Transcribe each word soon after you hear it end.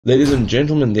Ladies and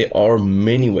gentlemen, there are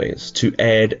many ways to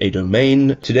add a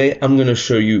domain. Today, I'm going to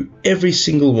show you every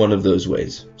single one of those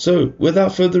ways. So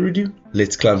without further ado,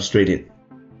 let's climb straight in.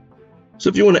 So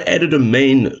if you want to add a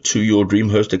domain to your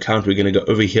DreamHost account, we're going to go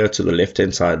over here to the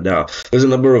left-hand side now. There's a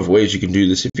number of ways you can do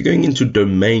this. If you're going into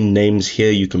domain names here,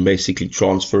 you can basically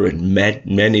transfer and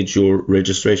manage your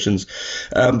registrations.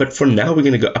 But for now, we're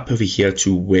going to go up over here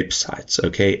to websites,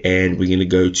 okay? And we're going to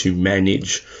go to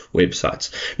manage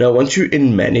websites. Now, once you're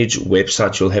in manage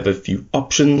websites, you'll have a few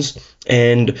options,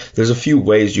 and there's a few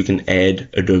ways you can add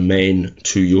a domain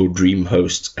to your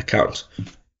DreamHost account.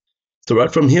 So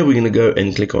right from here, we're going to go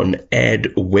and click on add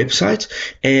website,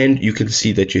 and you can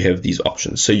see that you have these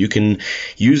options. So you can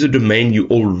use a domain you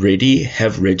already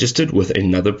have registered with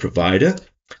another provider.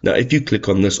 Now, if you click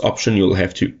on this option, you'll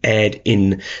have to add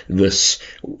in this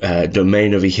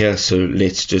domain over here. So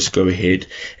let's just go ahead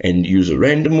and use a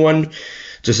random one.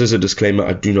 Just as a disclaimer,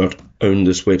 I do not own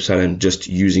this website. I'm just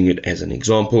using it as an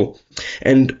example.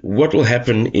 And what will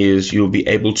happen is you'll be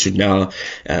able to now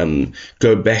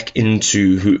go back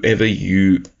into whoever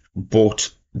you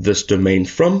bought this domain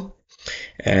from.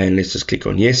 And let's just click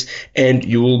on yes. And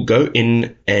you will go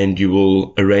in and you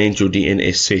will arrange your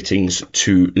DNS settings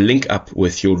to link up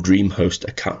with your DreamHost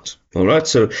account. All right,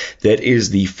 so that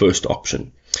is the first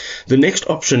option. The next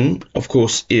option, of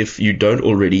course, if you don't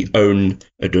already own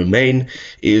a domain,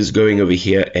 is going over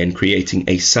here and creating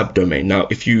a subdomain. Now,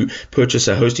 if you purchase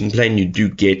a hosting plan, you do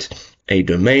get a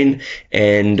domain,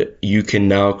 and you can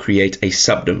now create a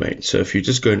subdomain. So if you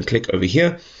just go and click over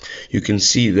here, you can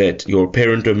see that your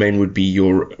parent domain would be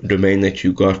your domain that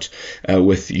you got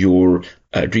with your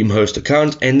DreamHost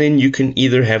account, and then you can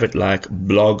either have it like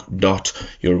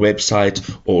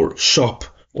blog.yourwebsite or shop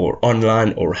or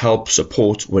online or help,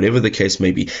 support, whatever the case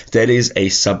may be. That is a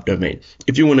subdomain.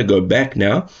 If you want to go back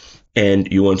now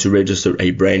and you want to register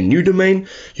a brand new domain,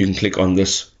 you can click on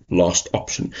this last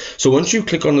option. So once you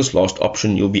click on this last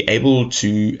option, you'll be able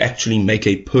to actually make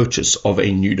a purchase of a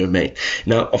new domain.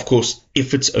 Now, of course,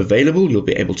 if it's available, you'll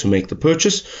be able to make the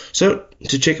purchase. So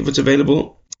to check if it's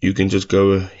available, you can just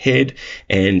go ahead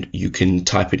and you can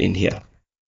type it in here.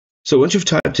 So once you've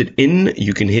typed it in,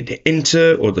 you can hit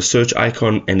enter or the search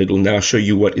icon, and it will now show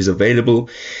you what is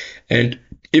available. And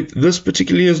if this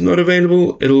particularly is not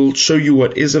available, it'll show you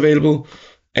what is available,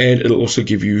 and it'll also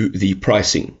give you the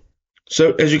pricing.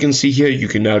 So as you can see here, you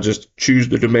can now just choose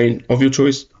the domain of your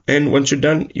choice. And once you're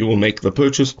done, you will make the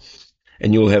purchase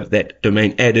and you'll have that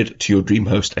domain added to your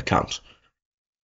DreamHost account.